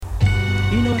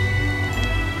You know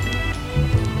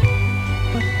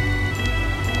what?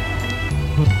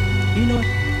 You know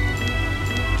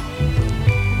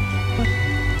what?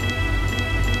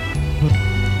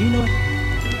 You know what?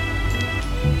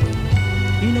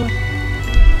 You know what?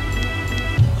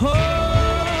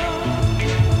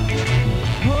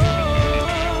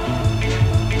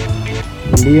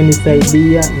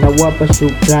 Mlionisaidia na wapa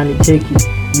shukrani. Cheki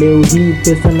leo hii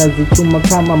pesa nazichuma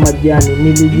kama majani.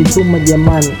 Nilijituma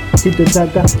jamani,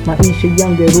 sitotaka maisha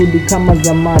yangu yarudi kama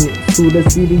zamani. Sura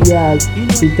serious,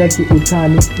 sitaki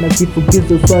utani, na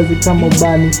kifukizo swazi kama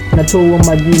ubani. Natoa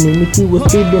majini, nikiwa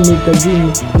studio ni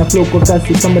kazini. Na flow kwa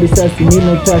kasi kama risasi,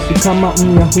 nina utashi kama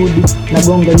Myahudi.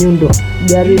 Nagonga nyundo,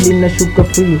 gari linashuka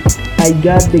free. I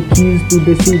got the keys to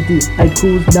the city. I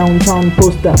cruise downtown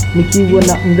Posta, nikiwa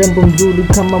na mrembo mzuri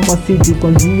kama Mwasiti.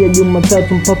 Kuanzia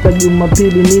Jumatatu mpaka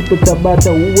Jumapili nipo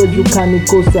Tabata, uwezi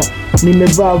ukanikosa.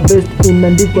 Nimevaa vest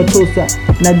imeandikwa Tosa,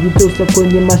 najitosa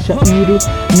kwenye mashairi.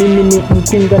 Mimi ni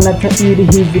mkunga na tairi,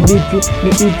 hizi biti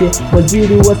niite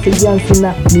waziri wa sayansi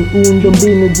na miundo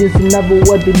mbinu. Jinsi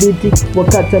navyowadhibiti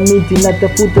wakata miti,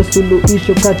 natafuta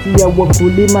suluhisho kati ya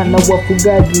wakulima na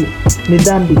wafugaji. Ni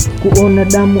dhambi kuona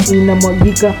damu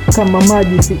inamwagika kama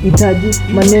maji. Sihitaji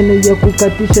maneno ya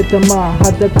kukatisha tamaa,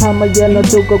 hata kama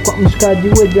yanatoka kwa mshikaji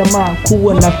we jamaa.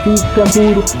 Kuwa na fikra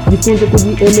huru, jifunze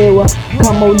kujielewa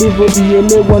kama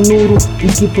ulivyoielewa nuru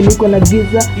ikifunikwa na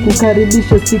giza.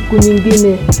 Kukaribisha siku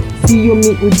nyingine siyo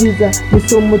miujiza, ni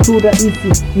somo tu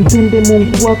rahisi. Mpende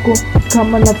Mungu wako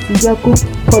kama nafsi yako,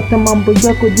 pata mambo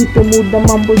yako, jipe muda,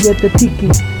 mambo yatatiki.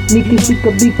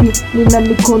 Nikishika biki nina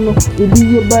mikono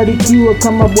iliyobarikiwa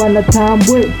kama Bwana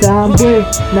Tambwe. Tambwe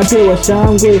napewa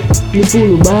shangwe, ni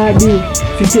fulu badi,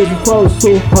 sichezi foul so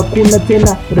hakuna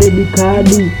tena red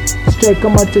card. Strike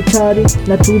kama chachari,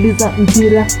 natuliza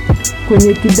mpira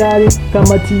kwenye kidari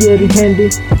kama Thierry Henry,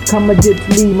 kama Jet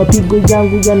Li. Mapigo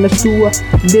yangu yanashtua,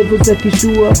 level za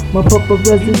kishua.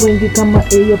 Mapaparazzi wengi kama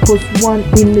Airforce One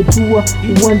imetua.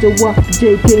 Uwanja wa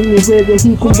JK Nyerere,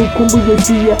 hii kumbukumbu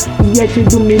yesia iache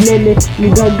du milele.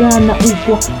 Nigagana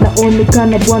uko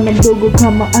naonekana bwana mdogo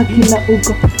kama akina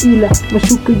uko, ila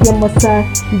mashuka ya Masai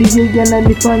ndiyo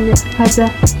yananifanya hata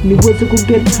niweze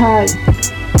kuget high.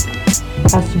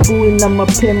 Asubuhi na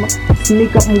mapema,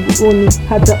 snika mguuni,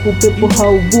 hata upepo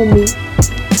hauvumi.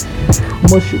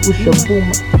 Moshi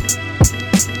ushavuma.